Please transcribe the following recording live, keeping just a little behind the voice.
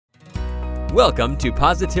Welcome to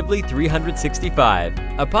Positively 365,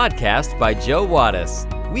 a podcast by Joe Wattis.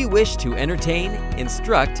 We wish to entertain,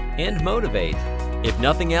 instruct, and motivate. If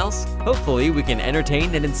nothing else, hopefully we can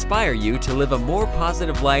entertain and inspire you to live a more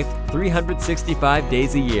positive life 365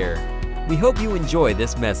 days a year. We hope you enjoy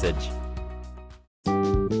this message.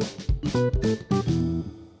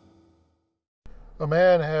 A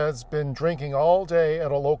man has been drinking all day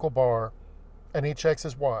at a local bar, and he checks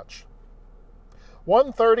his watch.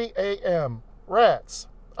 1:30 a.m. Rats.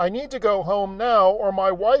 I need to go home now or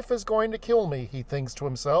my wife is going to kill me, he thinks to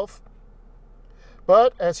himself.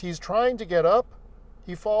 But as he's trying to get up,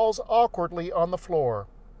 he falls awkwardly on the floor.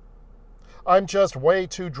 I'm just way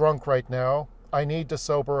too drunk right now. I need to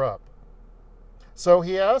sober up. So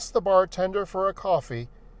he asks the bartender for a coffee.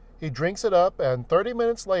 He drinks it up, and 30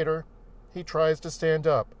 minutes later, he tries to stand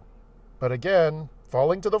up. But again,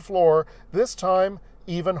 falling to the floor, this time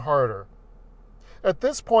even harder. At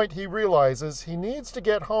this point, he realizes he needs to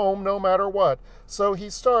get home no matter what, so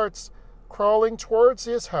he starts crawling towards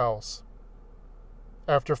his house.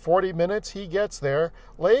 After 40 minutes, he gets there,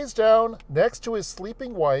 lays down next to his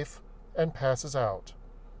sleeping wife, and passes out.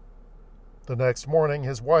 The next morning,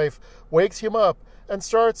 his wife wakes him up and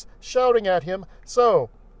starts shouting at him,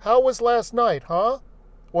 "So, how was last night, huh?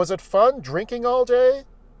 Was it fun drinking all day?"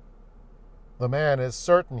 The man is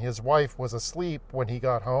certain his wife was asleep when he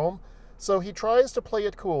got home, so he tries to play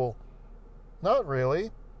it cool. Not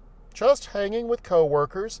really. Just hanging with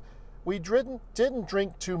coworkers. We didn't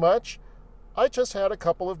drink too much. I just had a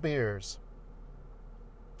couple of beers.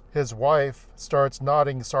 His wife starts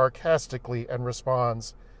nodding sarcastically and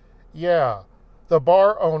responds, "Yeah, the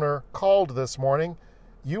bar owner called this morning.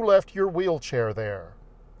 You left your wheelchair there."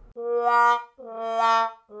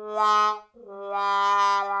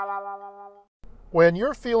 When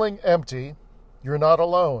you're feeling empty, you're not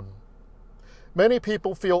alone. Many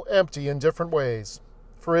people feel empty in different ways.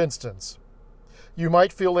 For instance, you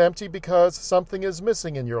might feel empty because something is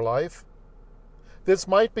missing in your life. This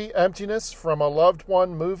might be emptiness from a loved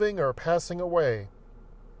one moving or passing away.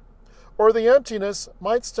 Or the emptiness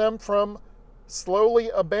might stem from slowly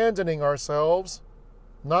abandoning ourselves,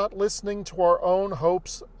 not listening to our own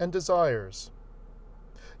hopes and desires.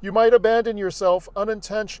 You might abandon yourself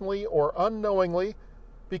unintentionally or unknowingly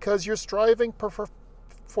because you're striving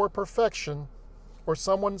for perfection or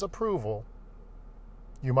someone's approval.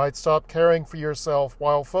 You might stop caring for yourself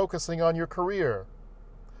while focusing on your career.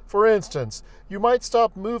 For instance, you might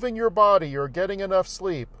stop moving your body or getting enough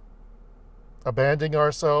sleep. Abandoning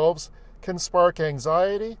ourselves can spark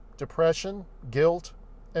anxiety, depression, guilt,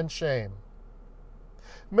 and shame.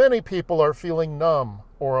 Many people are feeling numb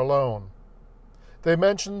or alone. They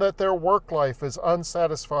mention that their work life is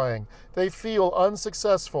unsatisfying. They feel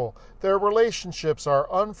unsuccessful. Their relationships are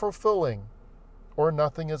unfulfilling, or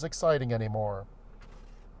nothing is exciting anymore.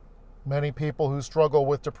 Many people who struggle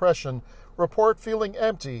with depression report feeling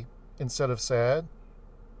empty instead of sad.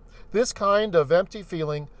 This kind of empty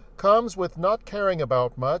feeling comes with not caring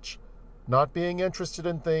about much, not being interested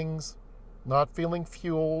in things, not feeling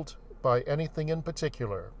fueled by anything in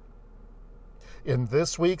particular. In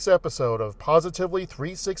this week's episode of Positively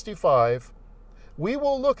 365, we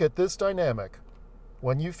will look at this dynamic,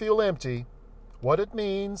 when you feel empty, what it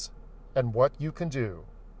means, and what you can do.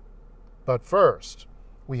 But first,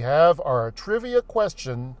 we have our trivia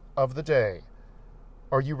question of the day.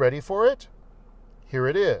 Are you ready for it? Here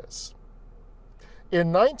it is.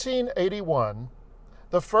 In 1981,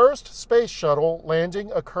 the first space shuttle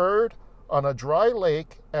landing occurred on a dry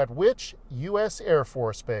lake at which U.S. Air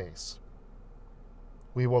Force Base?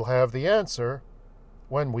 We will have the answer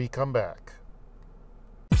when we come back.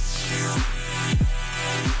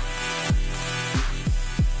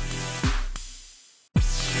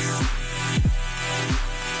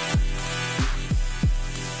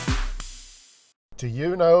 Do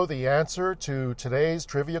you know the answer to today's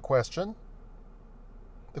trivia question?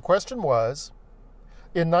 The question was,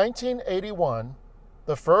 in 1981,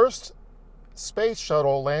 the first space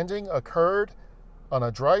shuttle landing occurred on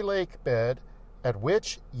a dry lake bed at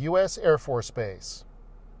which U.S. Air Force Base?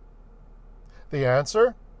 The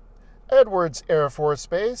answer? Edwards Air Force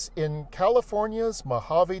Base in California's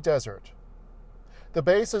Mojave Desert. The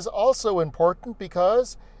base is also important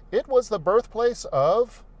because it was the birthplace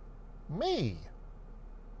of me.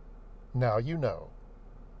 Now you know.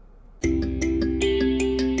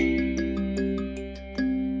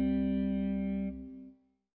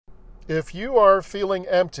 If you are feeling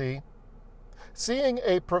empty, seeing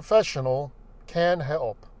a professional can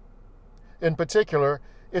help. In particular,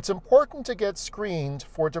 it's important to get screened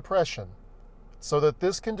for depression so that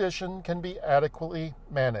this condition can be adequately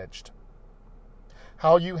managed.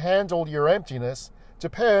 How you handle your emptiness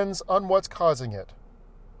depends on what's causing it.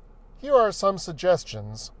 Here are some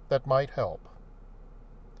suggestions that might help.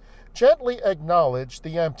 Gently acknowledge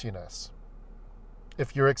the emptiness.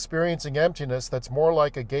 If you're experiencing emptiness that's more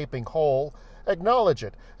like a gaping hole, acknowledge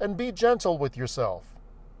it and be gentle with yourself.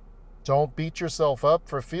 Don't beat yourself up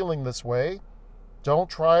for feeling this way. Don't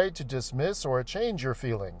try to dismiss or change your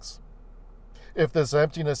feelings. If this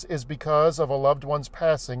emptiness is because of a loved one's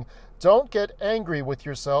passing, don't get angry with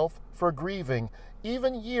yourself for grieving,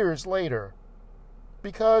 even years later,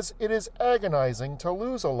 because it is agonizing to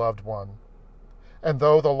lose a loved one. And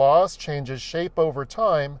though the loss changes shape over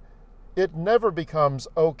time, it never becomes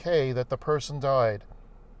okay that the person died.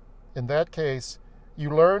 In that case, you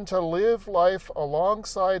learn to live life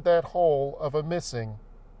alongside that hole of a missing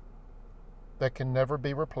that can never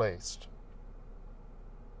be replaced.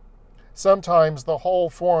 Sometimes the hole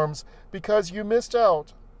forms because you missed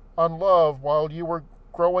out on love while you were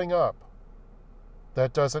growing up.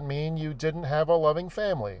 That doesn't mean you didn't have a loving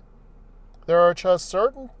family. There are just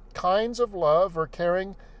certain kinds of love or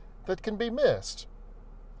caring that can be missed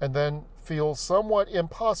and then feel somewhat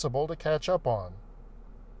impossible to catch up on.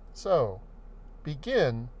 So,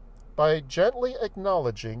 begin by gently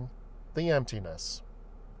acknowledging the emptiness.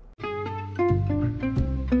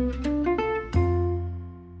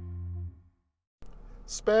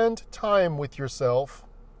 Spend time with yourself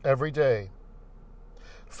every day.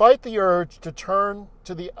 Fight the urge to turn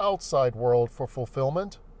to the outside world for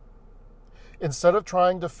fulfillment. Instead of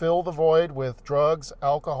trying to fill the void with drugs,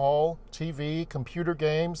 alcohol, TV, computer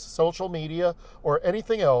games, social media, or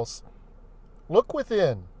anything else, look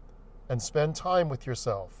within and spend time with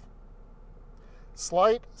yourself.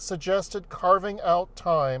 Slight suggested carving out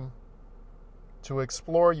time to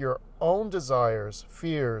explore your own desires,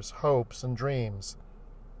 fears, hopes, and dreams.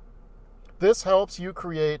 This helps you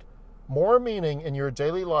create more meaning in your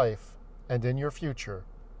daily life and in your future.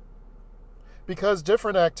 Because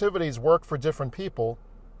different activities work for different people,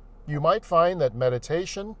 you might find that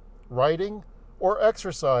meditation, writing, or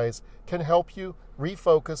exercise can help you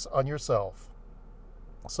refocus on yourself.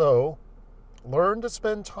 So, learn to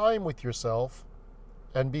spend time with yourself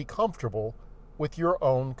and be comfortable with your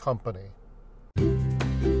own company.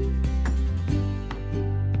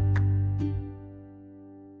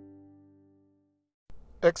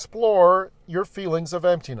 Explore your feelings of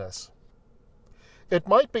emptiness. It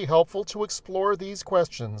might be helpful to explore these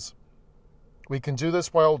questions. We can do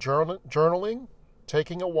this while journaling,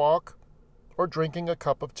 taking a walk, or drinking a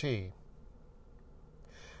cup of tea.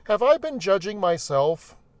 Have I been judging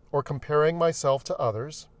myself or comparing myself to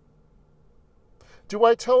others? Do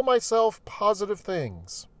I tell myself positive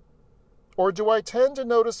things? Or do I tend to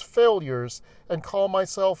notice failures and call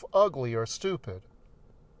myself ugly or stupid?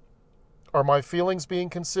 Are my feelings being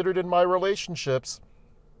considered in my relationships,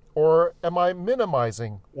 or am I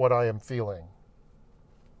minimizing what I am feeling?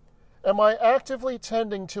 Am I actively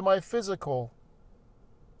tending to my physical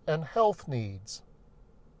and health needs?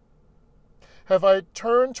 Have I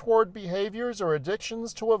turned toward behaviors or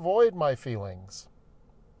addictions to avoid my feelings?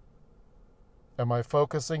 Am I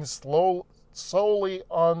focusing solely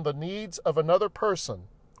on the needs of another person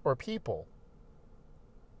or people?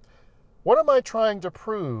 What am I trying to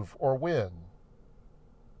prove or win?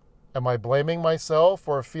 Am I blaming myself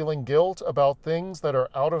or feeling guilt about things that are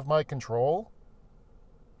out of my control?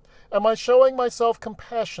 Am I showing myself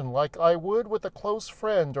compassion like I would with a close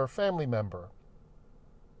friend or family member?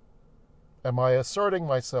 Am I asserting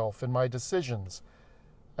myself in my decisions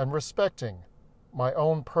and respecting my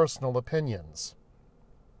own personal opinions?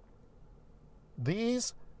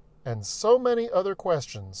 These and so many other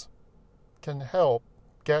questions can help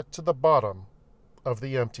get to the bottom of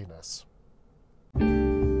the emptiness.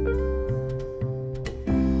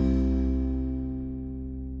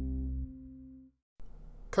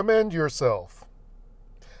 Commend yourself.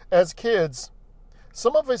 As kids,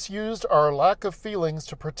 some of us used our lack of feelings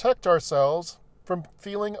to protect ourselves from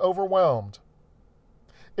feeling overwhelmed.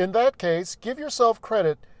 In that case, give yourself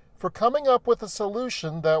credit for coming up with a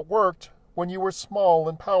solution that worked when you were small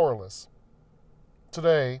and powerless.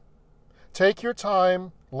 Today, take your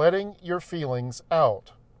time letting your feelings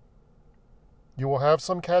out. You will have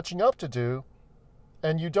some catching up to do,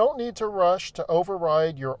 and you don't need to rush to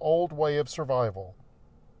override your old way of survival.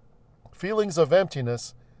 Feelings of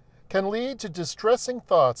emptiness can lead to distressing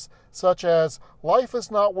thoughts such as life is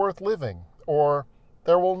not worth living or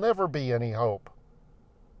there will never be any hope.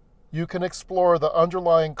 You can explore the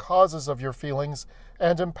underlying causes of your feelings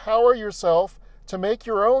and empower yourself to make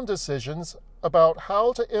your own decisions about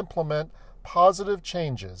how to implement positive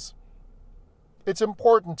changes. It's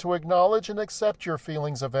important to acknowledge and accept your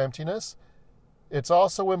feelings of emptiness it's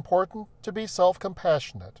also important to be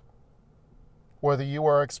self-compassionate. Whether you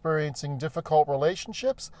are experiencing difficult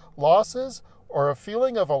relationships, losses, or a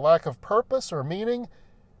feeling of a lack of purpose or meaning,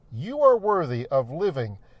 you are worthy of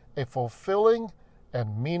living a fulfilling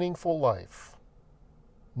and meaningful life.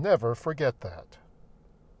 Never forget that.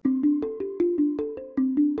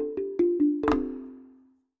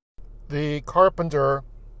 The carpenter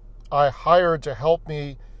I hired to help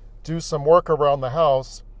me do some work around the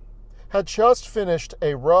house had just finished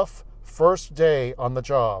a rough first day on the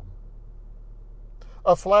job.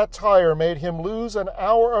 A flat tire made him lose an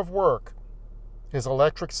hour of work. His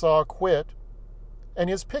electric saw quit, and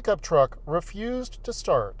his pickup truck refused to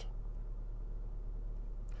start.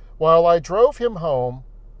 While I drove him home,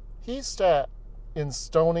 he sat in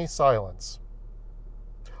stony silence.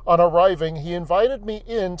 On arriving, he invited me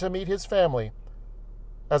in to meet his family.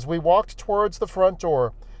 As we walked towards the front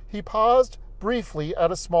door, he paused briefly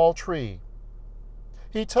at a small tree.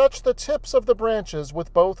 He touched the tips of the branches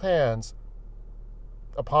with both hands.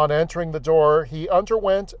 Upon entering the door, he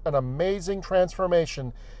underwent an amazing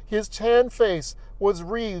transformation. His tan face was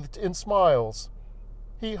wreathed in smiles.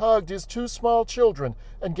 He hugged his 2 small children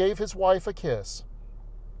and gave his wife a kiss.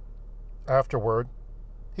 Afterward,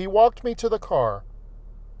 he walked me to the car.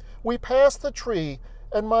 We passed the tree,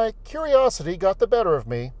 and my curiosity got the better of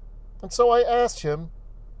me, and so I asked him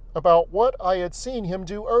about what I had seen him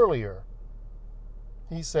do earlier.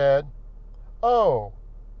 He said, "Oh,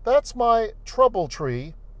 that's my trouble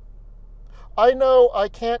tree. I know I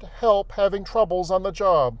can't help having troubles on the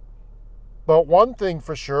job, but one thing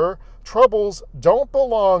for sure, troubles don't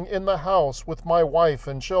belong in the house with my wife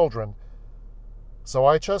and children. So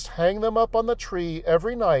I just hang them up on the tree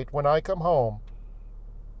every night when I come home.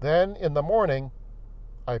 Then in the morning,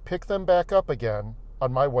 I pick them back up again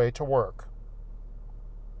on my way to work."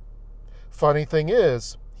 Funny thing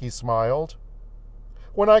is, he smiled,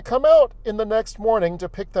 when I come out in the next morning to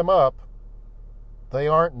pick them up, they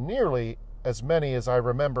aren't nearly as many as I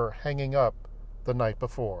remember hanging up the night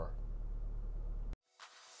before.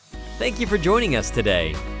 Thank you for joining us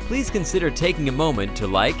today. Please consider taking a moment to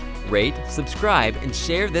like, rate, subscribe, and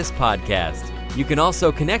share this podcast. You can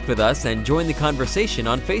also connect with us and join the conversation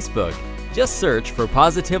on Facebook. Just search for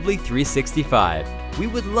Positively 365. We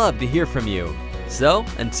would love to hear from you. So,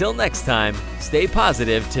 until next time, stay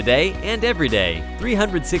positive today and every day,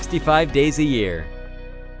 365 days a year.